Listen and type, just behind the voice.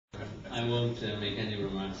I won't make any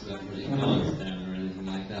remarks about putting dogs down or anything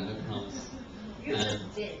like that, I promise. You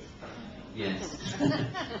just did. Yes.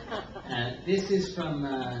 This is from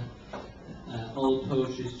All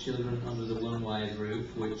Poetry's Children Under the One Wide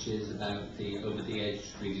Roof, which is about the Over the Edge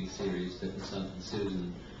reading series that myself and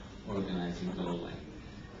Susan organise in Galway,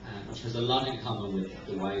 which has a lot in common with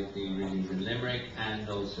the YP readings in Limerick and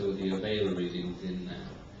also the Avail readings in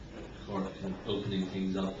Cork, and opening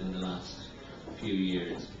things up in the last few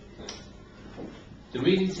years. The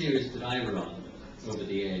reading series that I run, Over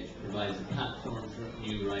the Edge, provides a platform for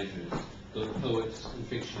new writers, both poets and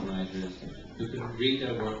fiction writers, who can read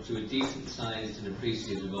their work to a decent-sized and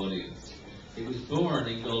appreciative audience. It was born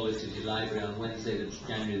in Galway City Library on Wednesday,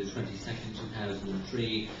 January the 22nd,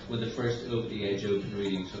 2003, when the first Over the Edge open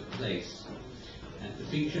reading took place. The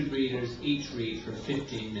featured readers each read for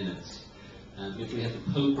 15 minutes. If we have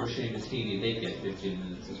the Pope or Seamus Heaney, they get 15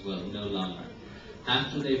 minutes as well, no longer.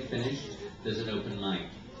 After they've finished, there's an open mic,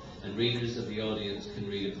 and readers of the audience can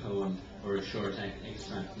read a poem or a short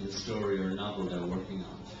extract from the story or novel they're working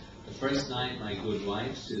on. The first night, my good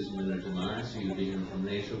wife, Susan Miller-Demars, who you'll be hearing from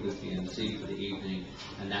later, was the MC for the evening,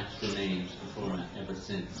 and that's remained the format ever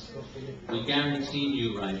since. We guarantee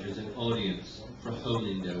new writers an audience for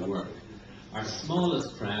honing their work. Our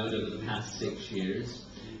smallest crowd over the past 6 years,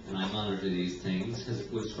 and I monitor these things,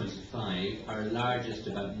 was 25, our largest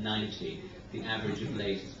about 90. The average of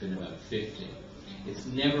late has been about 50. It's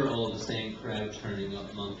never all the same crowd turning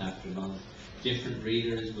up month after month. Different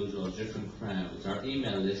readers will draw different crowds. Our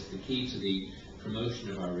email list, the key to the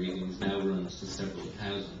promotion of our readings, now runs to several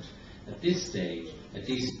thousand. At this stage, a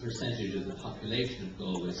decent percentage of the population of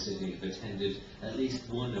Galway City have attended at least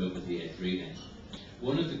one Over the Edge reading.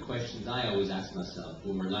 One of the questions I always ask myself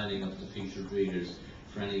when we're lining up the featured readers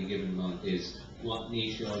for any given month is, what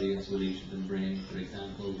niche audience will each of them bring? For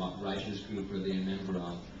example, what writers group are they a member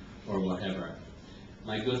of, or whatever.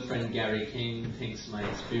 My good friend Gary King thinks my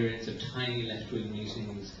experience of tiny left-wing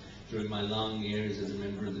meetings during my long years as a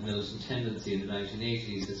member of the Militant Tendency in the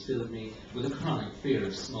 1980s has filled me with a chronic fear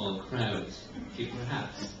of small crowds. He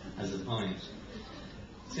perhaps has a point.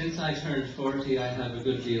 Since I turned 40, I have a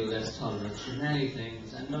good deal less tolerance for many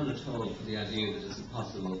things, and none at all for the idea that it's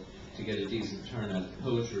impossible to get a decent turnout of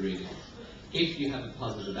poetry readings. If you have a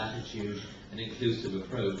positive attitude, an inclusive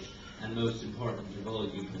approach, and most important of all,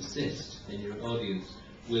 you persist, then your audience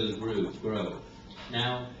will grow.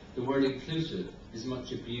 Now, the word inclusive is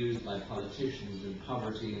much abused by politicians and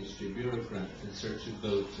poverty industry bureaucrats in search of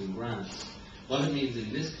votes and grants. What it means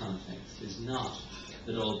in this context is not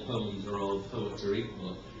that all poems or all poets are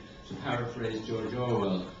equal. To paraphrase George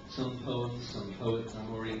Orwell, some poems, some poets are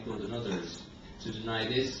more equal than others. To deny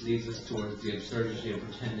this leads us towards the absurdity of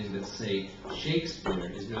pretending that, say, Shakespeare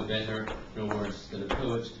is no better, no worse than a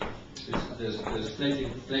poet. Those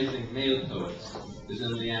fledgling male poets whose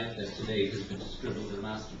only outlet to date has been to scribble their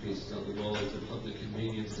masterpieces on the walls of public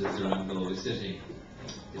conveniences around Galway City.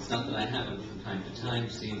 It's not that I haven't from time to time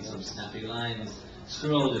seen some snappy lines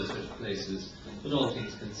scrawled in such places, but all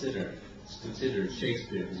things considered,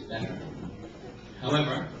 Shakespeare is better.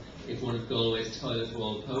 However, if one of Galway's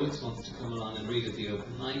toilet-wall poets wants to come along and read at the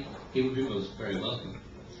open mic, he would be most very welcome.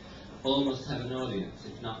 All must have an audience,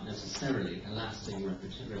 if not necessarily a lasting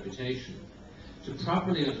reputation. To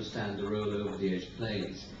properly understand the role Over the Edge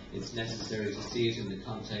plays, it's necessary to see it in the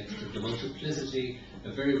context of the multiplicity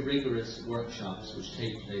of very rigorous workshops which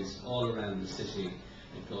take place all around the city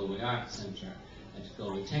at Galway Arts Centre, at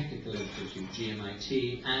Galway Technical Institute,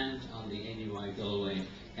 GMIT, and on the NUI Galway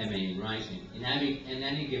MA in Writing. In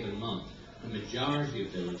any given month, the majority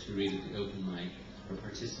of those who read at the open mic are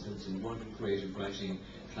participants in one creative writing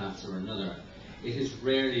class or another. It is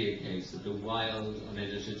rarely a case of the wild,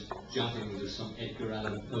 unedited jottings of some Edgar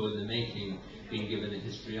Allan Poe in the making being given a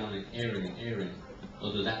histrionic airing,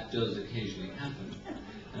 although that does occasionally happen,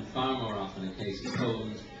 and far more often a case of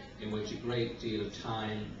poems in which a great deal of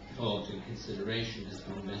time, thought and consideration has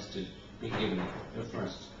been invested being given their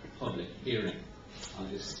first public hearing. I'll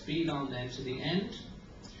just speed on then to the end.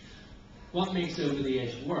 What makes Over the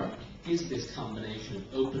Edge work is this combination of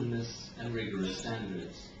openness and rigorous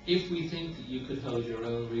standards. If we think that you could hold your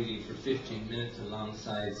own reading for 15 minutes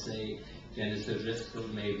alongside, say, Dennis O'Driscoll,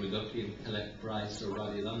 Maeve McGuckian, Colette Bryce or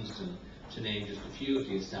Roddy Lumsden, to name just a few of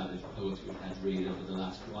the established poets we've had read over the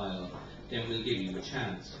last while, then we'll give you a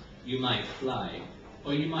chance. You might fly,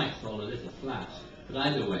 or you might fall a little flat, but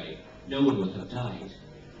either way, no one will have died.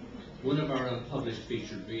 One of our unpublished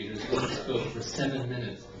featured readers once spoke for 7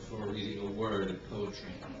 minutes before reading a word of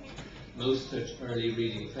poetry. Most such early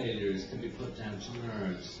reading failures can be put down to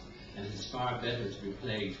nerves, and it is far better to be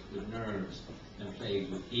plagued with nerves than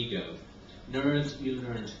plagued with ego. Nerves you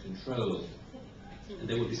learn to control. And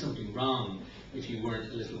there would be something wrong if you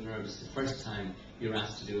weren't a little nervous the first time you're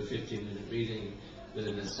asked to do a 15-minute reading with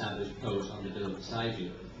an established poet on the bill beside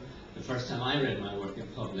you. The first time I read my work in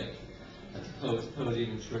public at the Poets'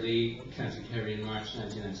 Podium in Tralee, County Kerry in March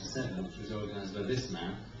 1997, which was organised by this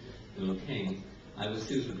man, Will King, I was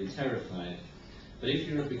suitably terrified. But if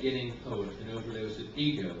you're a beginning poet, an overdose of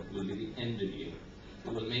ego will be the end of you.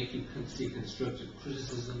 It will make you see constructive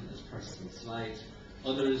criticism as personal slight.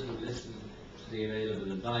 Others will listen to the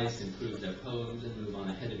available advice, improve their poems, and move on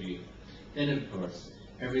ahead of you. Then, of course,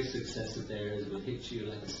 every success of theirs will hit you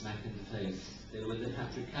like a smack in the face. They win the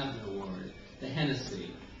Patrick Kavanagh Award, the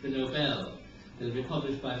Hennessy, the Nobel. They'll be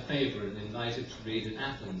published by favour and invited to read in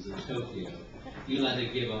Athens and Tokyo. You'll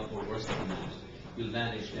either give up or worse than that. You'll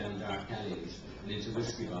vanish down dark alleys and into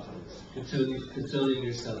whiskey bottles, consoling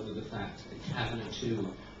yourself with the fact that Kavanagh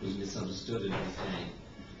too was misunderstood in his day.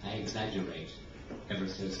 I exaggerate ever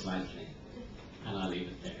so slightly, and I'll leave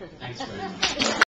it there. Thanks very much.